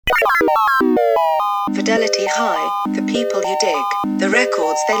Fidelity high, the people you dig, the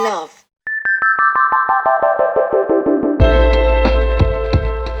records they love.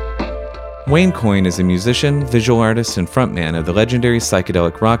 Wayne Coyne is a musician, visual artist, and frontman of the legendary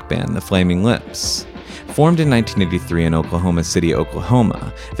psychedelic rock band The Flaming Lips. Formed in 1983 in Oklahoma City,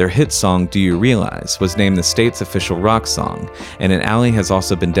 Oklahoma, their hit song Do You Realize was named the state's official rock song, and an alley has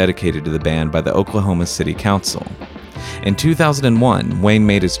also been dedicated to the band by the Oklahoma City Council. In 2001, Wayne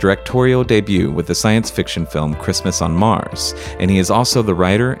made his directorial debut with the science fiction film Christmas on Mars, and he is also the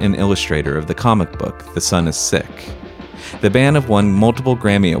writer and illustrator of the comic book The Sun is Sick. The band have won multiple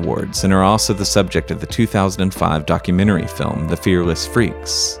Grammy Awards and are also the subject of the 2005 documentary film The Fearless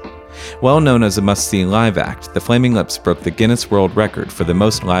Freaks. Well known as a must-see live act, The Flaming Lips broke the Guinness World Record for the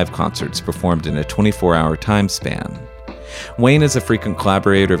most live concerts performed in a 24-hour time span. Wayne is a frequent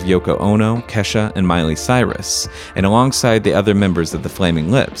collaborator of Yoko Ono, Kesha, and Miley Cyrus, and alongside the other members of The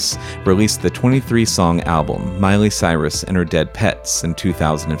Flaming Lips, released the 23-song album Miley Cyrus and Her Dead Pets in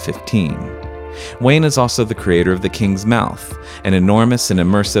 2015. Wayne is also the creator of The King's Mouth, an enormous and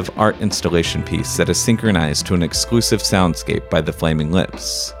immersive art installation piece that is synchronized to an exclusive soundscape by The Flaming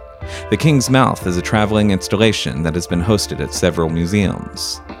Lips. The King's Mouth is a traveling installation that has been hosted at several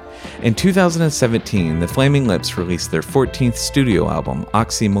museums. In 2017, The Flaming Lips released their 14th studio album,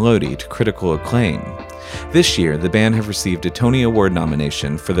 Oxy Melody, to critical acclaim. This year, the band have received a Tony Award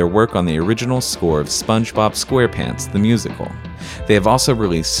nomination for their work on the original score of SpongeBob SquarePants, the musical. They have also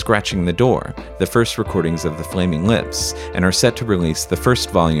released Scratching the Door, the first recordings of The Flaming Lips, and are set to release the first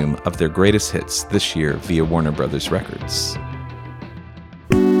volume of their greatest hits this year via Warner Brothers Records.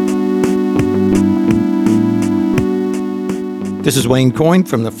 This is Wayne Coyne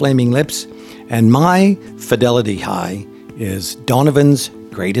from The Flaming Lips, and my fidelity high is Donovan's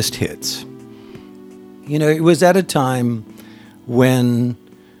Greatest Hits. You know, it was at a time when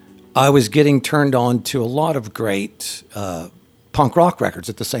I was getting turned on to a lot of great punk rock records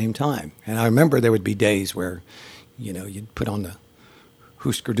at the same time. And I remember there would be days where, you know, you'd put on the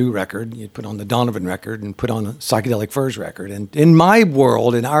Husker Du record, you'd put on the Donovan record, and put on a Psychedelic Furs record. And in my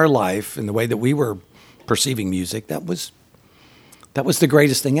world, in our life, in the way that we were perceiving music, that was the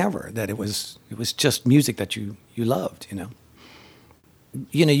greatest thing ever. That it was just music that you loved, you know.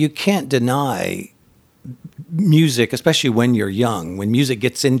 You know, you can't deny music, especially when you're young. When music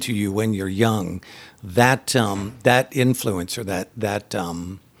gets into you when you're young, that influence or that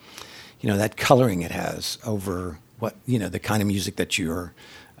coloring it has over what, you know, the kind of music that you're,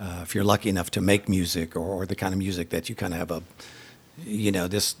 if you're lucky enough to make music, or the kind of music that you kind of have a, you know,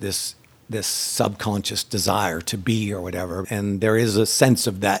 this subconscious desire to be or whatever. And there is a sense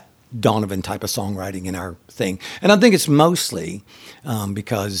of that Donovan type of songwriting in our thing. And I think it's mostly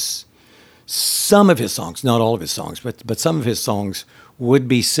because some of his songs, not all of his songs, but some of his songs would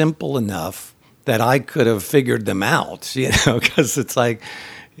be simple enough that I could have figured them out, you know, because it's like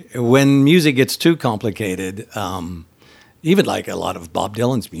when music gets too complicated, even like a lot of Bob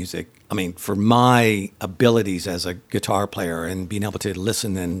Dylan's music, I mean, for my abilities as a guitar player and being able to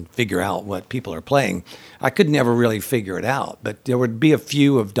listen and figure out what people are playing, I could never really figure it out. But there would be a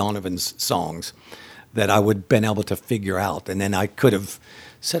few of Donovan's songs that I would have been able to figure out. And then I could have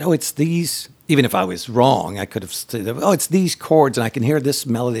said, oh, it's these, even if I was wrong, I could have said, oh, it's these chords, and I can hear this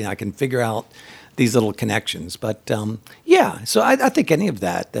melody, and I can figure out these little connections. But yeah, so I think any of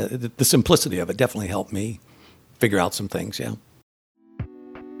that, the simplicity of it definitely helped me figure out some things, yeah.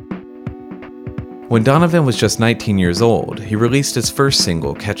 When Donovan was just 19 years old, he released his first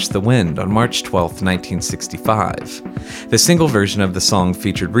single, Catch the Wind, on March 12, 1965. The single version of the song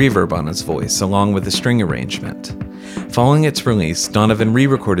featured reverb on his voice, along with a string arrangement. Following its release, Donovan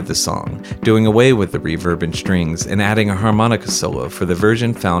re-recorded the song, doing away with the reverb and strings and adding a harmonica solo for the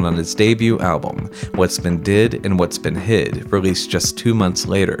version found on his debut album, What's Been Did and What's Been Hid, released just 2 months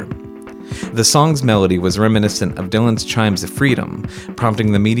later. The song's melody was reminiscent of Dylan's Chimes of Freedom,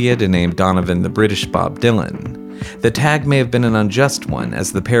 prompting the media to name Donovan the British Bob Dylan. The tag may have been an unjust one,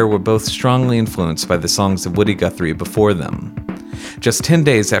 as the pair were both strongly influenced by the songs of Woody Guthrie before them. Just 10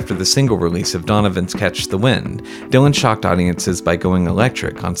 days after the single release of Donovan's Catch the Wind, Dylan shocked audiences by going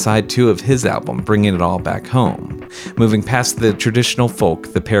electric on side 2 of his album, Bringing It All Back Home, moving past the traditional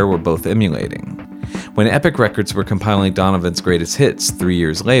folk the pair were both emulating. When Epic Records were compiling Donovan's greatest hits 3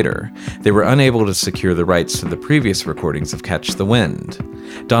 years later, they were unable to secure the rights to the previous recordings of Catch the Wind.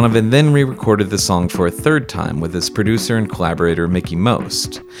 Donovan then re-recorded the song for a third time with his producer and collaborator Mickey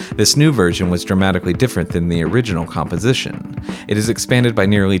Most. This new version was dramatically different than the original composition. It is expanded by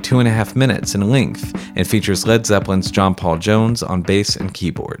nearly 2.5 minutes in length and features Led Zeppelin's John Paul Jones on bass and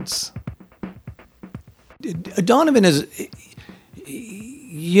keyboards. Donovan is...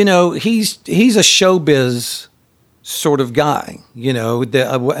 he's a showbiz sort of guy,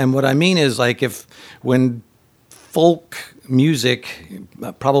 and what I mean is like when folk music,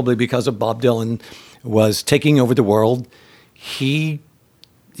 probably because of Bob Dylan, was taking over the world, he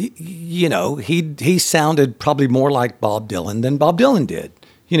sounded probably more like Bob Dylan than Bob Dylan did.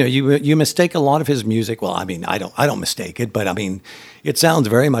 You mistake a lot of his music. Well, I mean, I don't mistake it, but I mean, it sounds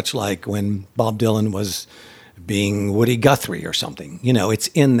very much like when Bob Dylan was being Woody Guthrie or something. It's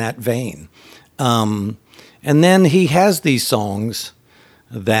in that vein. And then he has these songs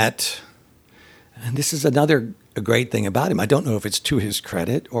that, and this is another great thing about him. I don't know if it's to his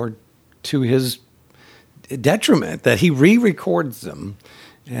credit or to his detriment that he re-records them.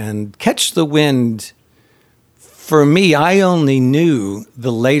 And Catch the Wind, for me, I only knew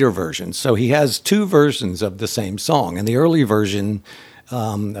the later version. So he has two versions of the same song. And the early version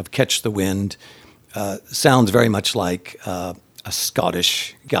of Catch the Wind sounds very much like a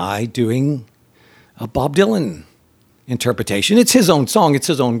Scottish guy doing a Bob Dylan interpretation. It's his own song, it's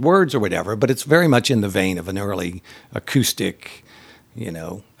his own words or whatever, but it's very much in the vein of an early acoustic,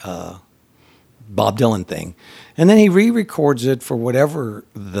 Bob Dylan thing. And then he re-records it for whatever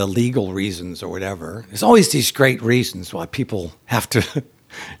the legal reasons or whatever. There's always these great reasons why people have to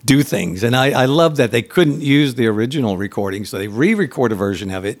do things. And I love that they couldn't use the original recording, so they re-record a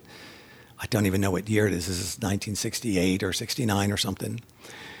version of it. I don't even know what year it is. This is 1968 or 69 or something.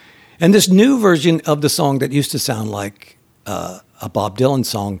 And this new version of the song that used to sound like a Bob Dylan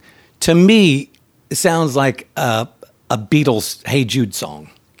song, to me, it sounds like a Beatles Hey Jude song.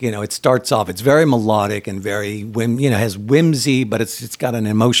 It starts off, it's very melodic and very, has whimsy, but it's got an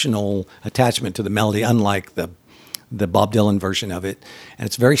emotional attachment to the melody, unlike the Bob Dylan version of it. And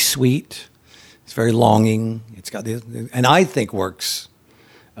it's very sweet. It's very longing. It's got and I think works,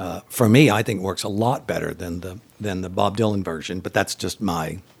 for me, I think works a lot better than the Bob Dylan version. But that's just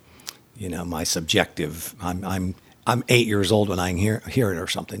my subjective. I'm 8 years old when I hear it or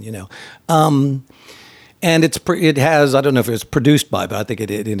something. And it has, I don't know if it's produced by, but I think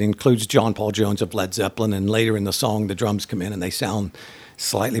it includes John Paul Jones of Led Zeppelin. And later in the song, the drums come in and they sound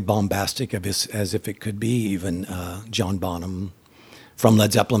slightly bombastic, as if it could be even John Bonham from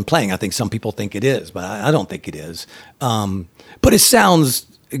Led Zeppelin playing. I think some people think it is, but I don't think it is. But it sounds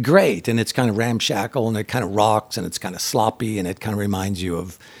great, and it's kind of ramshackle, and it kind of rocks, and it's kind of sloppy, and it kind of reminds you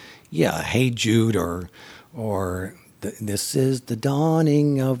of, Hey Jude, or This is the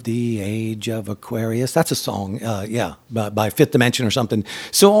Dawning of the Age of Aquarius. That's a song, by Fifth Dimension or something.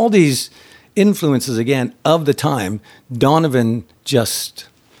 So all these influences, again, of the time, Donovan just,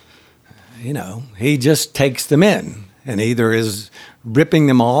 he just takes them in and either is ripping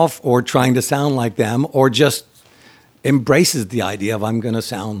them off or trying to sound like them or just embraces the idea of I'm going to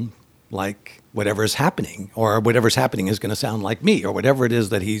sound like whatever is happening, or whatever's happening is going to sound like me, or whatever it is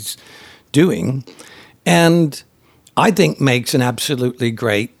that he's doing. And I think makes an absolutely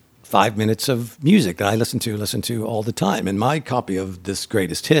great 5 minutes of music that I listen to all the time. And my copy of this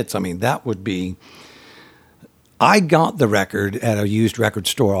Greatest Hits, that would be, I got the record at a used record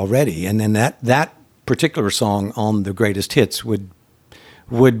store already. And then that particular song on the Greatest Hits would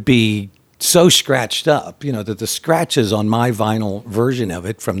be so scratched up, that the scratches on my vinyl version of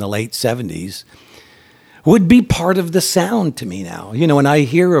it from the late 70s would be part of the sound to me now. When I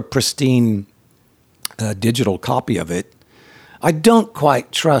hear a pristine digital copy of it, I don't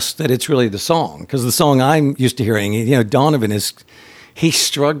quite trust that it's really the song, because the song I'm used to hearing, Donovan he's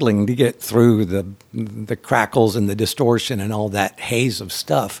struggling to get through the crackles and the distortion and all that haze of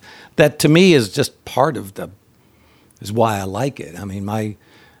stuff that to me is just part of is why I like it.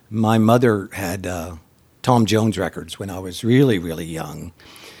 My mother had Tom Jones records when I was really, really young,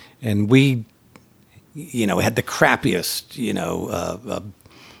 and we, had the crappiest,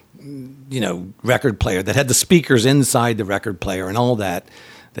 record player that had the speakers inside the record player and all that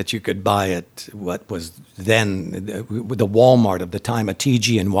you could buy at what was then the Walmart of the time, a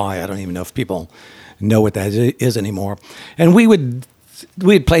TG&Y. I don't even know if people know what that is anymore. And we'd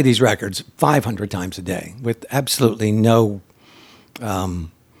play these records 500 times a day with absolutely no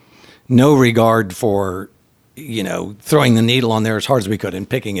regard for, throwing the needle on there as hard as we could and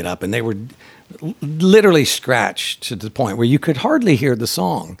picking it up. And they were literally scratched to the point where you could hardly hear the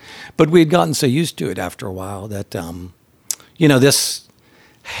song. But we had gotten so used to it after a while that, this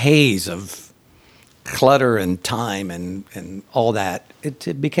haze of clutter and time and all that,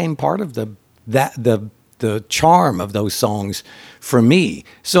 it became part of the charm of those songs for me.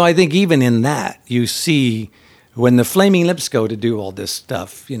 So I think even in that, you see when the Flaming Lips go to do all this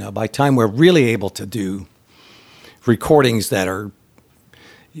stuff, by the time we're really able to do recordings that are,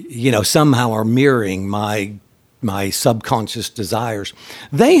 somehow are mirroring my my subconscious desires,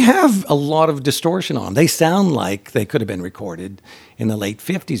 they have a lot of distortion on them. They sound like they could have been recorded in the late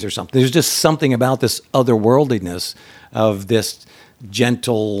 50s or something. There's just something about this otherworldliness of this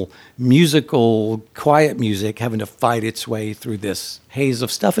gentle, musical, quiet music having to fight its way through this haze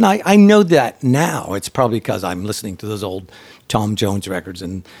of stuff. And I know that now. It's probably because I'm listening to those old Tom Jones records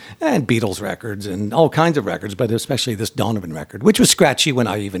and Beatles records and all kinds of records, but especially this Donovan record, which was scratchy when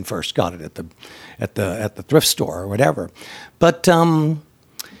I even first got it at the thrift store or whatever. But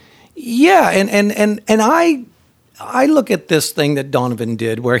yeah, and I look at this thing that Donovan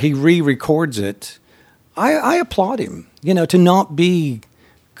did where he re-records it. I applaud him, to not be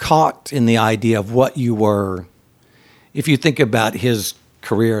caught in the idea of what you were. If you think about his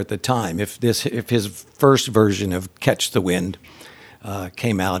career at the time, if his first version of Catch the Wind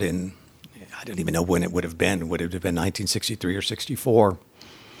came out in, I don't even know when it would have been. Would it have been 1963 or 64?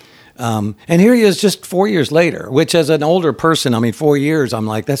 And here he is just 4 years later, which as an older person, 4 years, I'm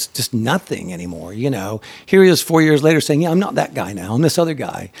like, that's just nothing anymore, Here he is 4 years later saying, yeah, I'm not that guy now, I'm this other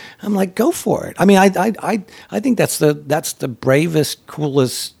guy. I'm like, go for it. I think that's the bravest,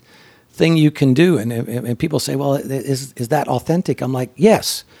 coolest thing you can do. And people say, well, is that authentic? I'm like,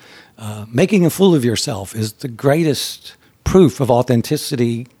 yes. Making a fool of yourself is the greatest proof of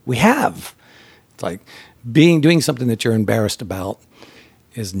authenticity we have. It's like doing something that you're embarrassed about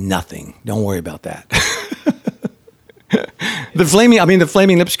is nothing. Don't worry about that. The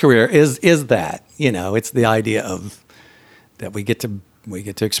Flaming Lips career is that, it's the idea of that we get to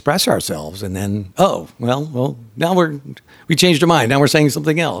express ourselves, and then now we changed our mind. Now we're saying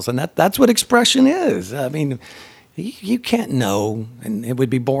something else, and that's what expression is. You can't know, and it would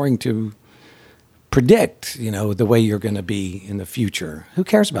be boring to predict, the way you're going to be in the future. Who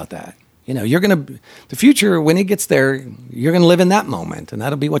cares about that? The future, when it gets there, you're going to live in that moment, and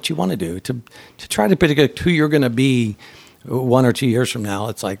that'll be what you want to do. To try to predict who you're going to be 1 or 2 years from now,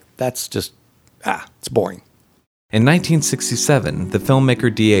 it's like, that's just, it's boring. In 1967, the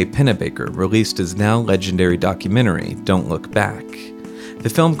filmmaker D.A. Pennebaker released his now legendary documentary, Don't Look Back. The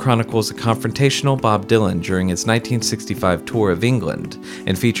film chronicles a confrontational Bob Dylan during his 1965 tour of England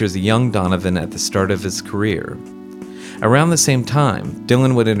and features a young Donovan at the start of his career. Around the same time,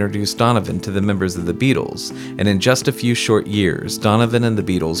 Dylan would introduce Donovan to the members of the Beatles, and in just a few short years, Donovan and the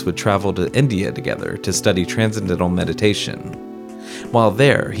Beatles would travel to India together to study transcendental meditation. While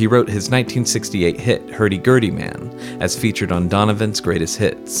there, he wrote his 1968 hit Hurdy-Gurdy Man, as featured on Donovan's Greatest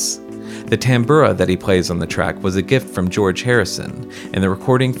Hits. The tambura that he plays on the track was a gift from George Harrison, and the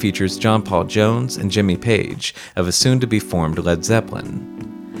recording features John Paul Jones and Jimmy Page of a soon-to-be-formed Led Zeppelin.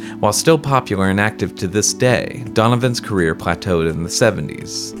 While still popular and active to this day, Donovan's career plateaued in the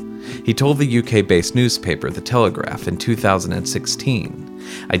 70s. He told the UK-based newspaper The Telegraph in 2016,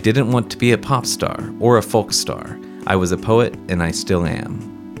 "I didn't want to be a pop star or a folk star. I was a poet, and I still am."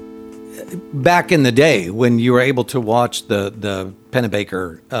 Back in the day, when you were able to watch the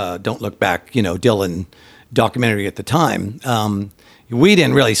Pennebaker Don't Look Back, Dylan documentary at the time, we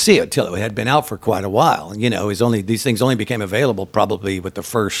didn't really see it till it had been out for quite a while. These things only became available probably with the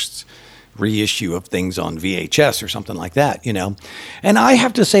first reissue of things on VHS or something like that, And I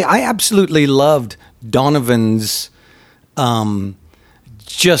have to say, I absolutely loved Donovan's hey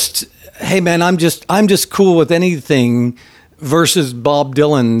man, I'm just cool with anything versus Bob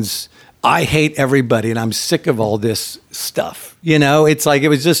Dylan's I hate everybody and I'm sick of all this stuff. It's like it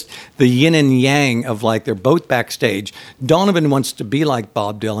was just the yin and yang of like they're both backstage. Donovan wants to be like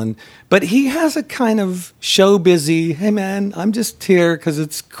Bob Dylan, but he has a kind of show busy, hey man, I'm just here because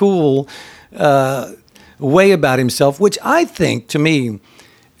it's cool way about himself, which I think to me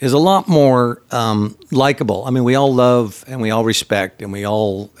is a lot more likable. We all love and we all respect and we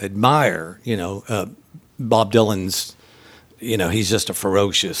all admire, Bob Dylan's. He's just a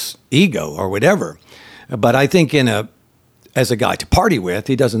ferocious ego or whatever. But I think as a guy to party with,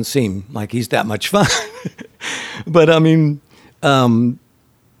 he doesn't seem like he's that much fun. But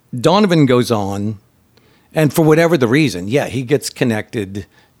Donovan goes on, and for whatever the reason, he gets connected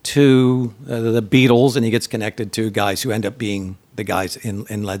to the Beatles, and he gets connected to guys who end up being the guys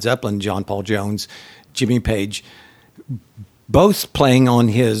in Led Zeppelin, John Paul Jones, Jimmy Page, both playing on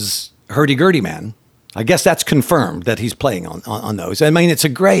his Hurdy-Gurdy Man. I guess that's confirmed that he's playing on those. It's a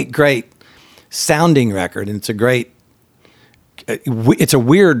great sounding record, and it's a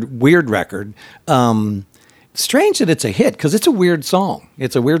weird record. Strange that it's a hit because it's a weird song.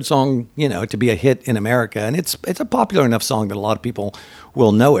 It's a weird song, to be a hit in America, and it's a popular enough song that a lot of people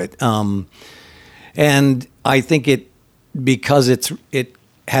will know it. And I think because it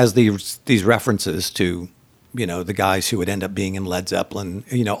has these references to the guys who would end up being in Led Zeppelin,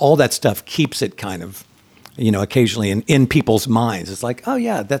 all that stuff keeps it kind of, occasionally in people's minds. It's like, oh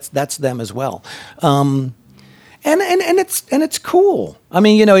yeah, that's them as well. And it's cool. I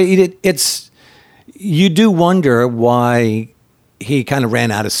mean, it's you do wonder why he kind of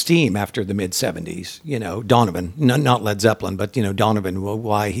ran out of steam after the mid '70s. Donovan, not Led Zeppelin, but Donovan.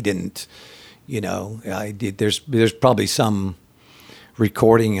 Why he didn't? There's probably some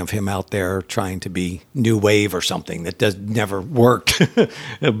recording of him out there trying to be new wave or something that never worked.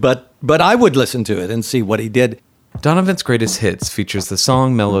 but I would listen to it and see what he did. Donovan's greatest hits features the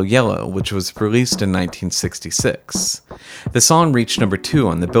song Mellow Yellow, which was released in 1966. The song reached number 2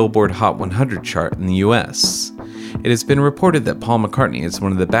 on the Billboard Hot 100 chart in the US. It has been reported that Paul McCartney is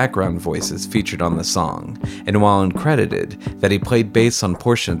one of the background voices featured on the song, and while uncredited, that he played bass on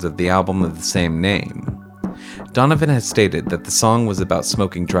portions of the album of the same name. Donovan has stated that the song was about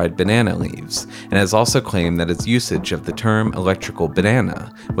smoking dried banana leaves, and has also claimed that his usage of the term electrical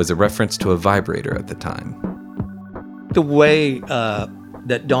banana was a reference to a vibrator at the time. The way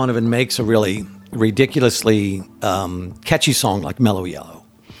that Donovan makes a really ridiculously catchy song like Mellow Yellow,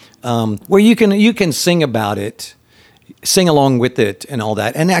 where you can sing about it, sing along with it and all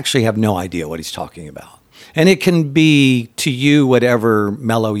that, and actually have no idea what he's talking about. And it can be, to you, whatever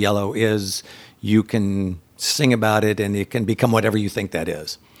Mellow Yellow is, you can sing about it, and it can become whatever you think that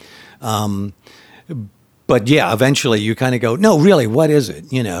is. But yeah, eventually you kind of go, no, really, what is it?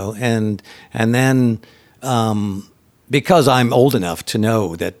 And then because I'm old enough to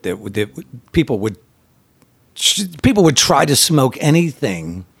know that people would try to smoke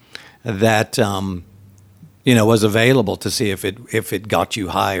anything that was available to see if it got you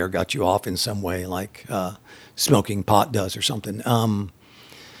high or got you off in some way, like smoking pot does or something.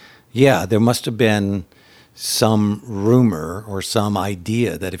 Yeah, there must have been some rumor or some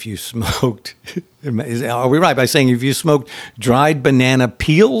idea that if you smoked, are we right by saying if you smoked dried banana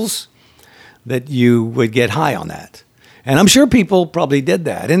peels, that you would get high on that? And I'm sure people probably did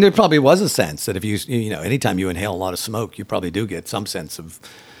that. And there probably was a sense that if anytime you inhale a lot of smoke, you probably do get some sense of,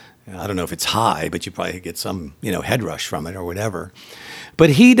 I don't know if it's high, but you probably get some, head rush from it or whatever.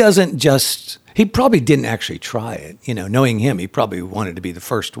 But he probably didn't actually try it. Knowing him, he probably wanted to be the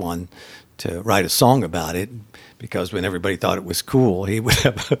first one to write a song about it, because when everybody thought it was cool, he would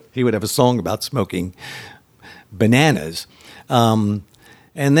have a song about smoking bananas. And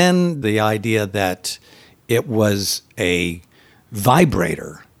then the idea that it was a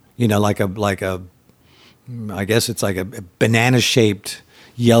vibrator, I guess it's like a banana-shaped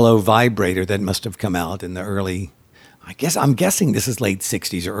yellow vibrator that must have come out in the early, I'm guessing this is late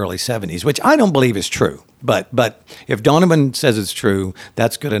 60s or early 70s, which I don't believe is true. But if Donovan says it's true,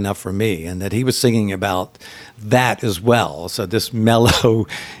 that's good enough for me. And that he was singing about that as well. So this mellow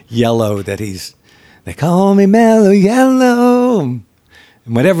yellow they call me mellow yellow.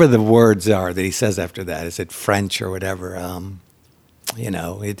 And whatever the words are that he says after that, is it French or whatever?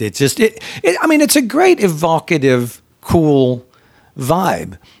 It's a great evocative, cool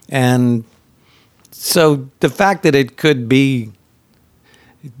vibe. And so the fact that it could be,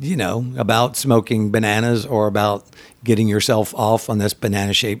 about smoking bananas or about getting yourself off on this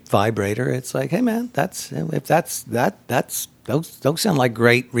banana-shaped vibrator, it's like, hey man, those sound like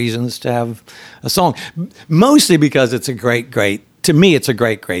great reasons to have a song. Mostly because it's a great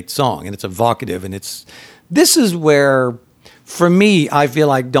song, and it's evocative, and this is where, for me, I feel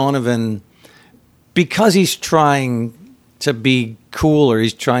like Donovan, because he's trying to be cool, or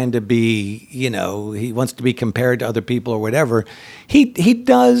he's trying to be, he wants to be compared to other people or whatever, he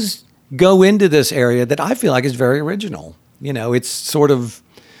does go into this area that I feel like is very original. It's sort of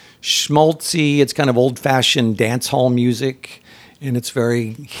schmaltzy, it's kind of old-fashioned dance hall music, and it's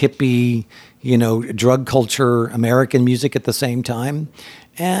very hippie, drug culture, American music at the same time.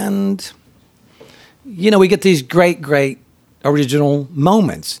 And, we get these great, great original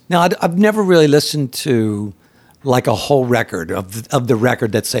moments. Now, I've never really listened to like a whole record of the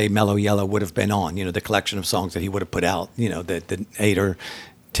record that, say, Mellow Yellow would have been on, the collection of songs that he would have put out, the 8 or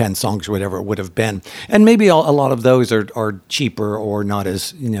 10 songs or whatever it would have been. And maybe a lot of those are cheaper or not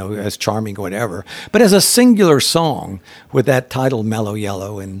as, as charming or whatever. But as a singular song with that title, Mellow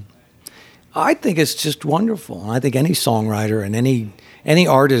Yellow, and I think it's just wonderful. I think any songwriter and any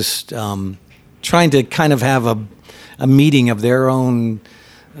artist trying to kind of have a meeting of their own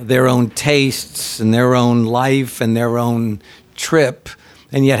tastes and their own life and their own trip,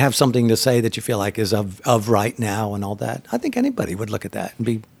 and yet have something to say that you feel like is of right now and all that. I think anybody would look at that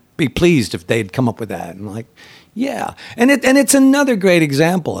and be pleased if they'd come up with that. And like, yeah. And it's another great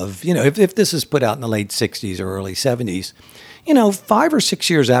example of, if this is put out in the late 60s or early 70s, 5 or 6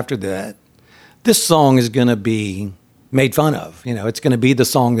 years after that, this song is going to be made fun of. It's going to be the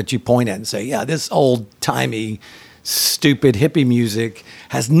song that you point at and say, yeah, this old-timey, stupid hippie music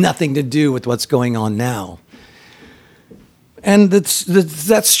has nothing to do with what's going on now. And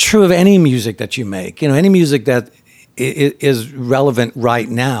that's true of any music that you make. Any music that is relevant right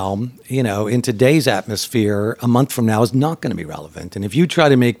now, in today's atmosphere, a month from now is not going to be relevant. And if you try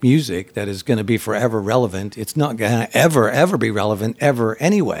to make music that is going to be forever relevant, it's not going to ever be relevant ever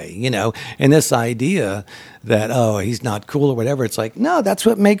anyway, And this idea that, oh, he's not cool or whatever, it's like, no, that's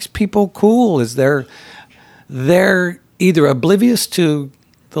what makes people cool, is they're either oblivious to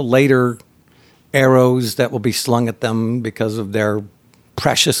the later arrows that will be slung at them because of their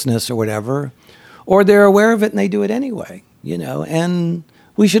preciousness or whatever, or they're aware of it and they do it anyway, and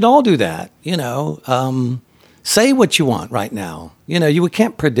we should all do that, say what you want right now. You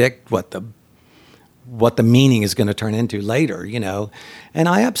can't predict what the meaning is going to turn into later, and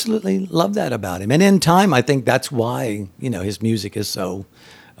I absolutely love that about him. And in time, I think that's why, his music is so,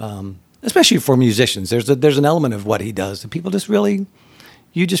 especially for musicians, there's an element of what he does that people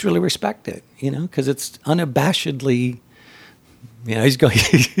you just really respect it, because it's unabashedly, he's going,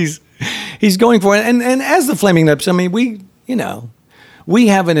 he's going for it. And as the Flaming Lips, I mean, we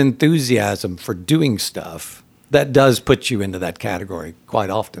have an enthusiasm for doing stuff that does put you into that category quite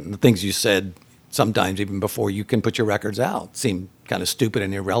often. The things you said sometimes even before you can put your records out seem kind of stupid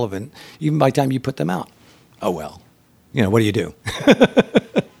and irrelevant, even by the time you put them out. Oh, well, what do you do?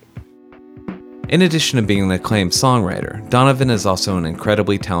 In addition to being an acclaimed songwriter, Donovan is also an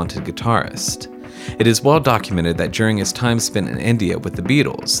incredibly talented guitarist. It is well documented that during his time spent in India with the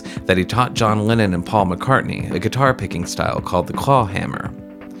Beatles, that he taught John Lennon and Paul McCartney a guitar picking style called the claw hammer.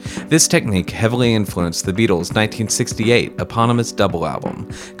 This technique heavily influenced the Beatles' 1968 eponymous double album,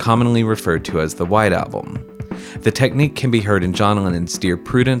 commonly referred to as the White Album. The technique can be heard in John Lennon's Dear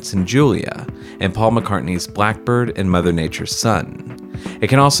Prudence and Julia, and Paul McCartney's Blackbird and Mother Nature's Son. It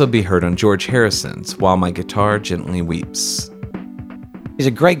can also be heard on George Harrison's While My Guitar Gently Weeps. He's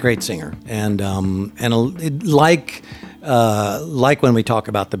a great singer, and like when we talk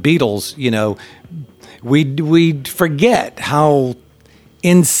about the Beatles, we forget how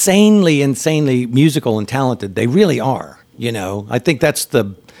insanely musical and talented they really are. I think it's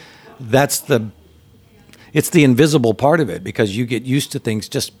the invisible part of it, because you get used to things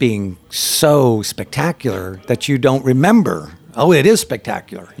just being so spectacular that you don't remember. Oh, it is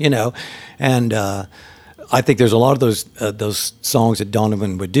spectacular, and I think there's a lot of those songs that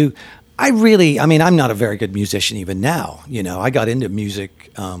Donovan would do. I'm not a very good musician even now. I got into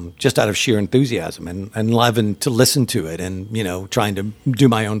music just out of sheer enthusiasm and loving to listen to it and, trying to do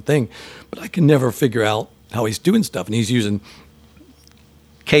my own thing. But I can never figure out how he's doing stuff. And he's using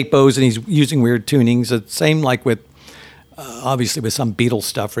capos and he's using weird tunings. The same like with, obviously with some Beatles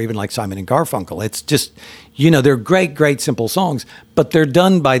stuff or even like Simon and Garfunkel. It's just, they're great simple songs, but they're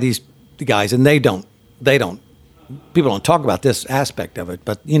done by these guys and they don't, people don't talk about this aspect of it,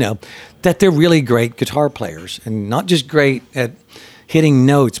 but that they're really great guitar players, and not just great at hitting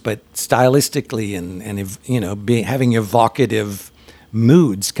notes, but stylistically and having evocative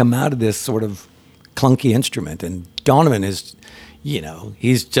moods come out of this sort of clunky instrument. And Donovan is,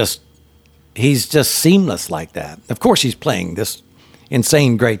 he's just seamless like that. Of course, he's playing this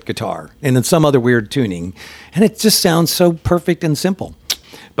insane great guitar and then some other weird tuning, and it just sounds so perfect and simple,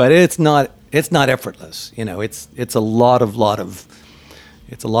 but it's not effortless. It's a lot of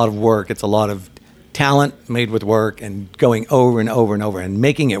work. It's a lot of talent made with work and going over and over and over and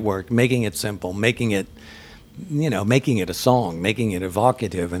making it work, making it simple, making it a song, making it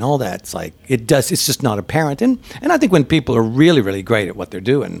evocative and all that. It's just not apparent. And I think when people are really, really great at what they're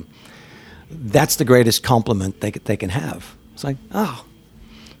doing, that's the greatest compliment they can have. It's like, oh,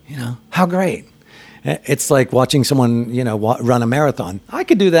 how great. It's like watching someone, run a marathon. I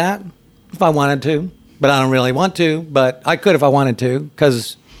could do that if I wanted to, but I don't really want to, but I could if I wanted to,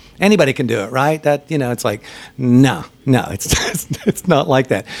 because anybody can do it, right? That, it's like, no, it's not like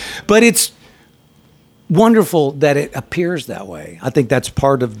that. But it's wonderful that it appears that way. I think that's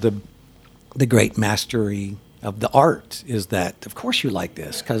part of the great mastery of the art, is that, of course you like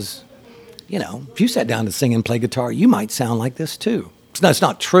this, because, if you sat down to sing and play guitar, you might sound like this too. It's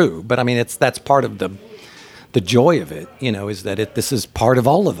not true, but that's part of the joy of it, is that this is part of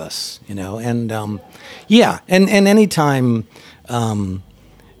all of us, and and anytime,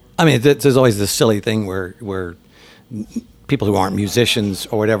 there's always this silly thing where people who aren't musicians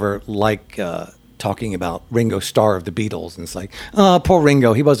or whatever like talking about Ringo Starr of the Beatles, and it's like, oh, poor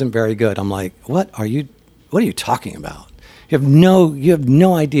Ringo, he wasn't very good. I'm like, what are you talking about? You have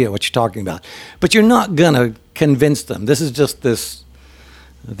no idea what you're talking about, but you're not gonna convince them. This is just this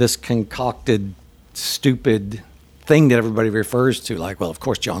concocted, stupid thing that everybody refers to, like, well, of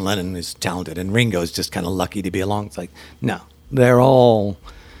course, John Lennon is talented and Ringo's just kind of lucky to be along. It's like, no, they're all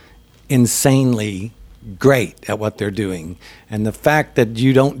insanely great at what they're doing. And the fact that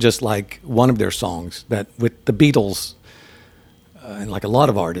you don't just like one of their songs, that with the Beatles, and like a lot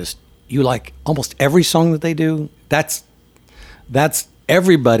of artists, you like almost every song that they do, that's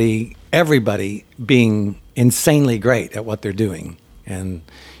everybody being insanely great at what they're doing. And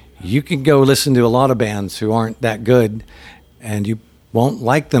you can go listen to a lot of bands who aren't that good, and you won't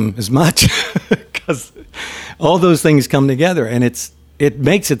like them as much because all those things come together, and it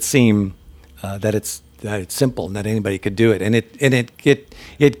makes it seem that it's simple and that anybody could do it, and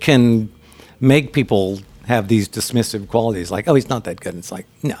it can make people have these dismissive qualities, like, oh, he's not that good. And it's like,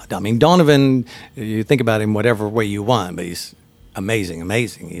 no, I mean, Donovan, you think about him whatever way you want, but he's amazing.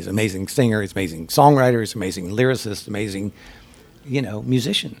 He's an amazing singer, he's an amazing songwriter, he's an amazing lyricist, amazing,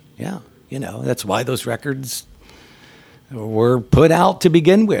 musician. Yeah, that's why those records were put out to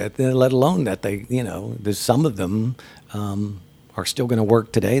begin with, let alone that they, there's some of them are still going to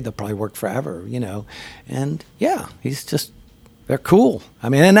work today. They'll probably work forever, and yeah, they're cool. I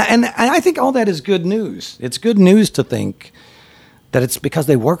mean, and I think all that is good news. It's good news to think that it's because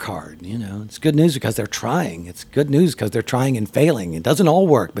they work hard, It's good news because they're trying. It's good news because they're trying and failing. It doesn't all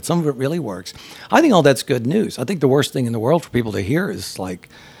work, but some of it really works. I think all that's good news. I think the worst thing in the world for people to hear is like,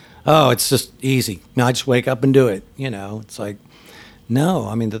 oh, it's just easy. I just wake up and do it, It's like, no.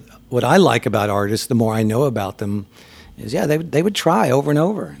 I mean, what I like about artists, the more I know about them, is, yeah, they would try over and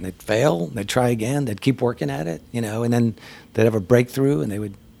over. And they'd fail, they'd try again, they'd keep working at it, and then they'd have a breakthrough and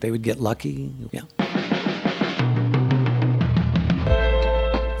they would get lucky. Yeah.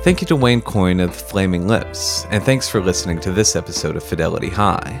 Thank you to Wayne Coyne of Flaming Lips, and thanks for listening to this episode of Fidelity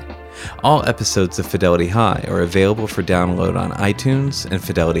High. All episodes of Fidelity High are available for download on iTunes and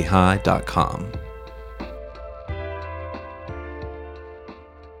fidelityhigh.com.